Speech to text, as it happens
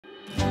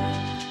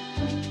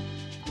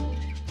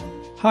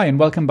Hi and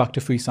welcome back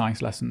to Free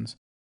Science Lessons.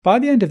 By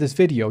the end of this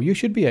video, you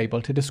should be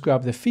able to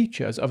describe the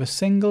features of a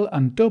single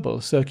and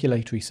double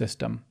circulatory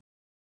system.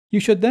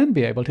 You should then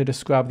be able to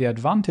describe the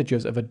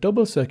advantages of a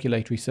double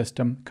circulatory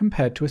system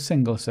compared to a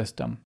single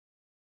system.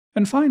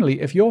 And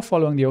finally, if you're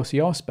following the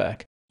OCR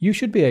spec, you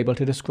should be able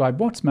to describe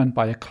what's meant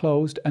by a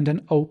closed and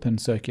an open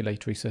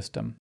circulatory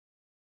system.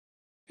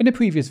 In a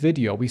previous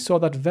video, we saw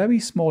that very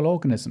small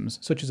organisms,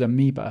 such as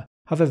amoeba,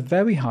 have a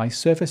very high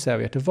surface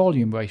area to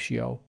volume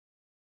ratio.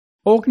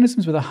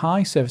 Organisms with a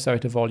high surface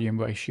area to volume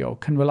ratio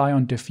can rely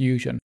on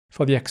diffusion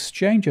for the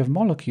exchange of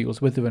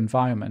molecules with their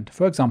environment,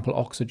 for example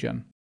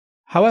oxygen.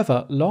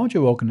 However, larger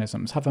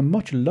organisms have a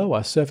much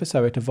lower surface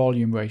area to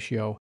volume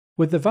ratio,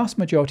 with the vast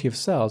majority of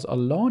cells a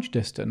large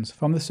distance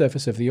from the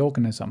surface of the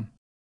organism.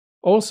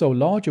 Also,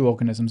 larger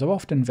organisms are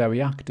often very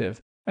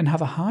active and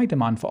have a high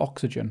demand for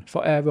oxygen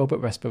for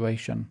aerobic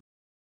respiration.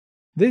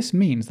 This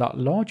means that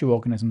larger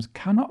organisms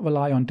cannot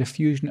rely on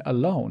diffusion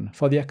alone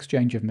for the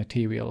exchange of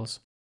materials.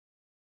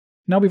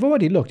 Now, we've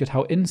already looked at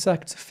how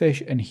insects,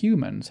 fish and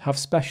humans have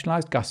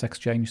specialised gas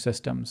exchange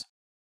systems.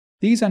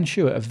 These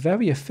ensure a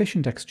very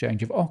efficient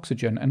exchange of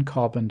oxygen and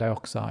carbon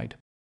dioxide.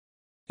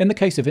 In the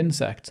case of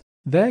insects,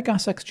 their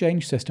gas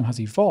exchange system has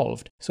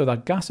evolved so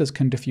that gases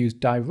can diffuse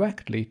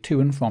directly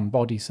to and from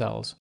body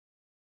cells.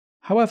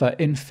 However,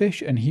 in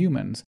fish and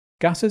humans,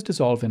 gases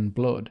dissolve in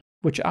blood,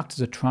 which acts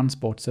as a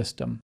transport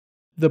system.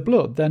 The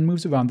blood then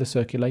moves around the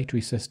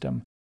circulatory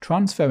system,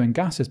 transferring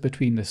gases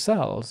between the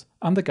cells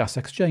and the gas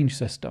exchange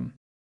system.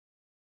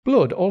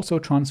 Blood also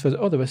transfers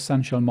other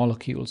essential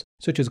molecules,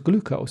 such as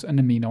glucose and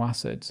amino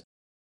acids,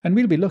 and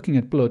we'll be looking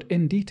at blood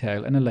in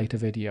detail in a later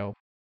video.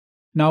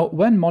 Now,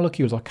 when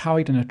molecules are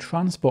carried in a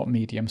transport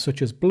medium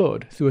such as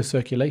blood through a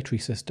circulatory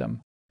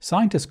system,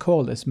 scientists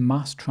call this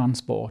mass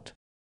transport.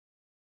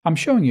 I'm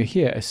showing you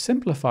here a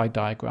simplified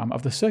diagram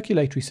of the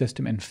circulatory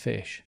system in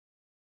fish.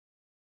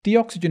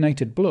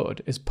 Deoxygenated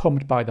blood is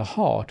pumped by the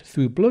heart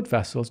through blood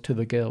vessels to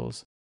the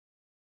gills.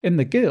 In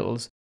the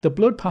gills, the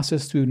blood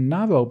passes through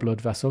narrow blood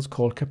vessels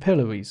called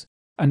capillaries,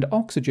 and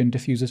oxygen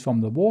diffuses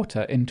from the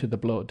water into the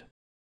blood.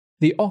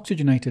 The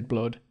oxygenated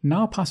blood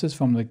now passes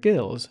from the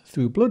gills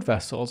through blood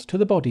vessels to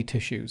the body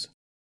tissues.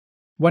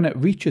 When it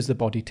reaches the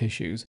body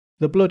tissues,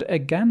 the blood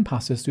again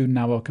passes through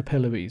narrow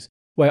capillaries,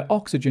 where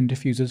oxygen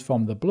diffuses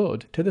from the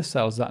blood to the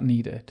cells that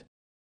need it.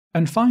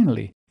 And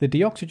finally, the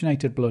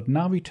deoxygenated blood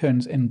now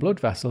returns in blood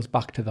vessels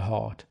back to the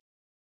heart.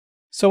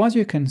 So as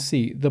you can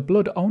see, the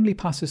blood only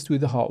passes through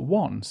the heart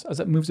once as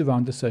it moves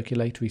around the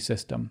circulatory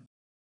system.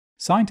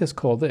 Scientists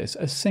call this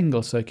a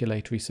single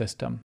circulatory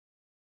system.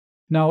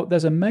 Now,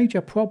 there's a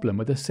major problem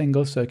with a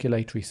single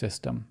circulatory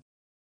system.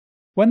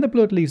 When the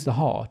blood leaves the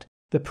heart,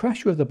 the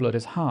pressure of the blood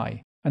is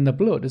high and the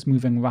blood is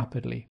moving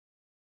rapidly.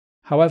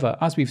 However,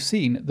 as we've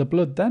seen, the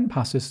blood then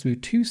passes through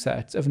two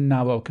sets of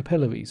narrow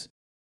capillaries,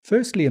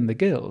 firstly in the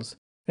gills,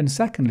 and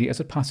secondly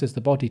as it passes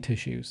the body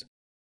tissues.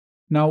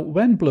 Now,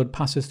 when blood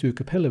passes through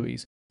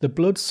capillaries, the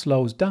blood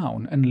slows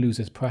down and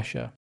loses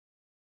pressure.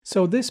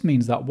 So this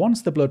means that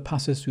once the blood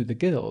passes through the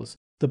gills,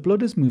 the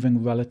blood is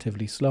moving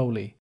relatively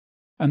slowly,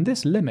 and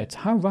this limits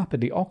how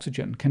rapidly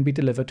oxygen can be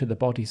delivered to the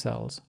body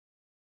cells.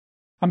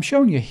 I'm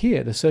showing you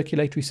here the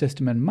circulatory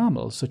system in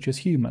mammals such as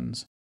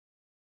humans.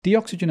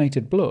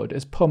 Deoxygenated blood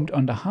is pumped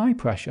under high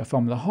pressure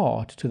from the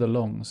heart to the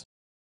lungs.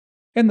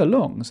 In the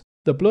lungs,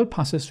 the blood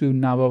passes through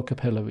narrow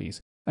capillaries,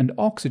 and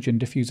oxygen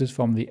diffuses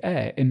from the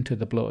air into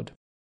the blood.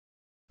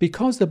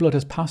 Because the blood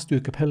has passed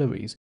through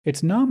capillaries,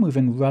 it's now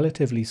moving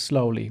relatively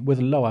slowly with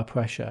lower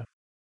pressure.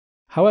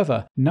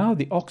 However, now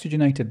the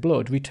oxygenated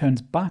blood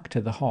returns back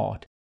to the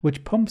heart,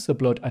 which pumps the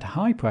blood at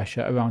high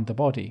pressure around the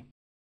body.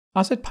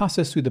 As it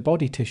passes through the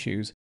body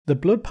tissues, the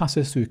blood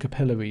passes through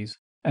capillaries,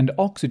 and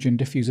oxygen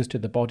diffuses to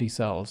the body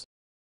cells.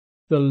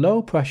 The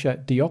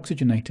low-pressure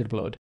deoxygenated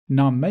blood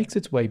now makes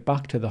its way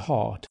back to the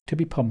heart to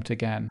be pumped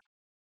again.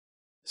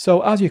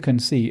 So as you can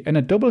see, in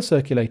a double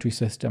circulatory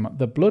system,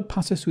 the blood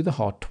passes through the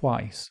heart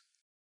twice.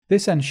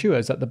 This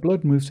ensures that the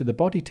blood moves to the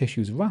body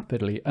tissues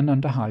rapidly and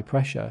under high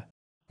pressure.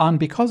 And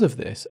because of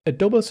this, a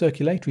double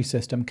circulatory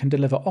system can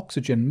deliver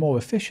oxygen more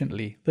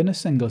efficiently than a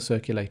single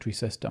circulatory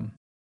system.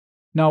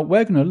 Now,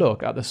 we're going to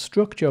look at the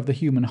structure of the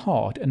human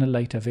heart in a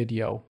later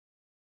video.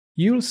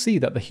 You'll see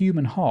that the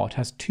human heart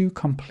has two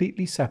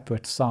completely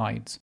separate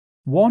sides,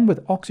 one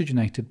with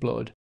oxygenated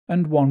blood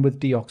and one with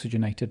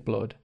deoxygenated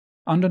blood,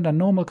 and under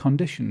normal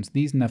conditions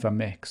these never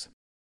mix.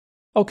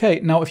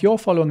 Okay, now if you're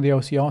following the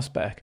OCR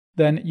spec,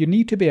 then you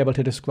need to be able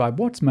to describe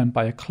what's meant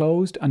by a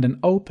closed and an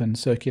open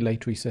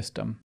circulatory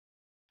system.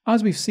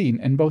 As we've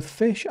seen in both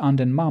fish and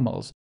in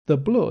mammals, the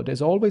blood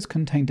is always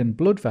contained in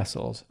blood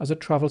vessels as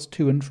it travels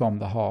to and from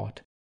the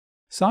heart.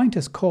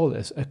 Scientists call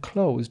this a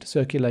closed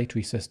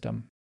circulatory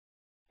system.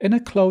 In a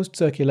closed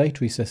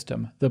circulatory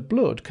system, the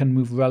blood can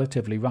move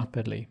relatively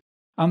rapidly,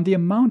 and the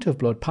amount of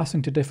blood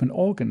passing to different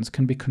organs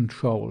can be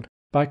controlled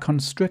by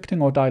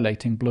constricting or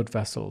dilating blood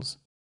vessels.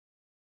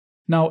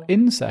 Now,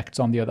 insects,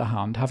 on the other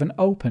hand, have an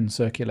open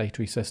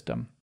circulatory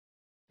system.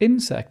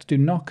 Insects do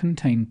not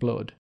contain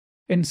blood.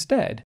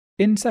 Instead,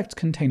 insects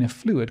contain a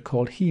fluid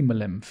called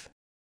hemolymph.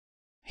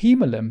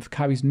 Hemolymph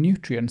carries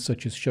nutrients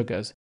such as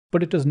sugars,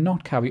 but it does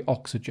not carry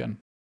oxygen.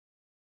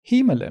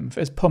 Hemolymph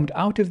is pumped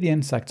out of the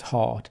insect's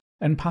heart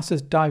and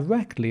passes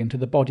directly into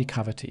the body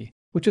cavity,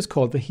 which is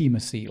called the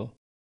hemocoel.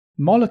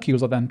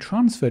 Molecules are then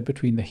transferred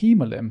between the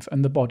hemolymph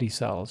and the body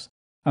cells,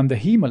 and the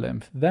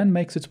hemolymph then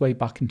makes its way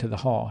back into the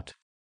heart.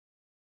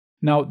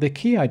 Now, the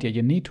key idea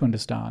you need to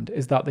understand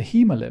is that the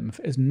hemolymph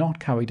is not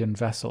carried in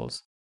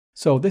vessels,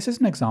 so this is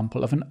an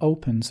example of an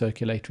open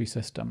circulatory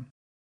system.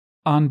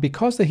 And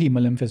because the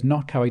hemolymph is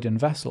not carried in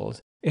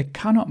vessels, it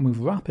cannot move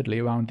rapidly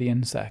around the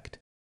insect.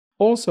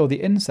 Also,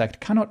 the insect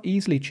cannot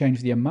easily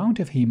change the amount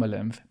of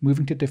hemolymph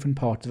moving to different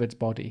parts of its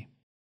body.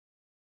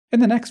 In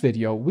the next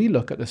video, we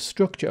look at the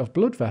structure of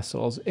blood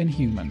vessels in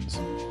humans.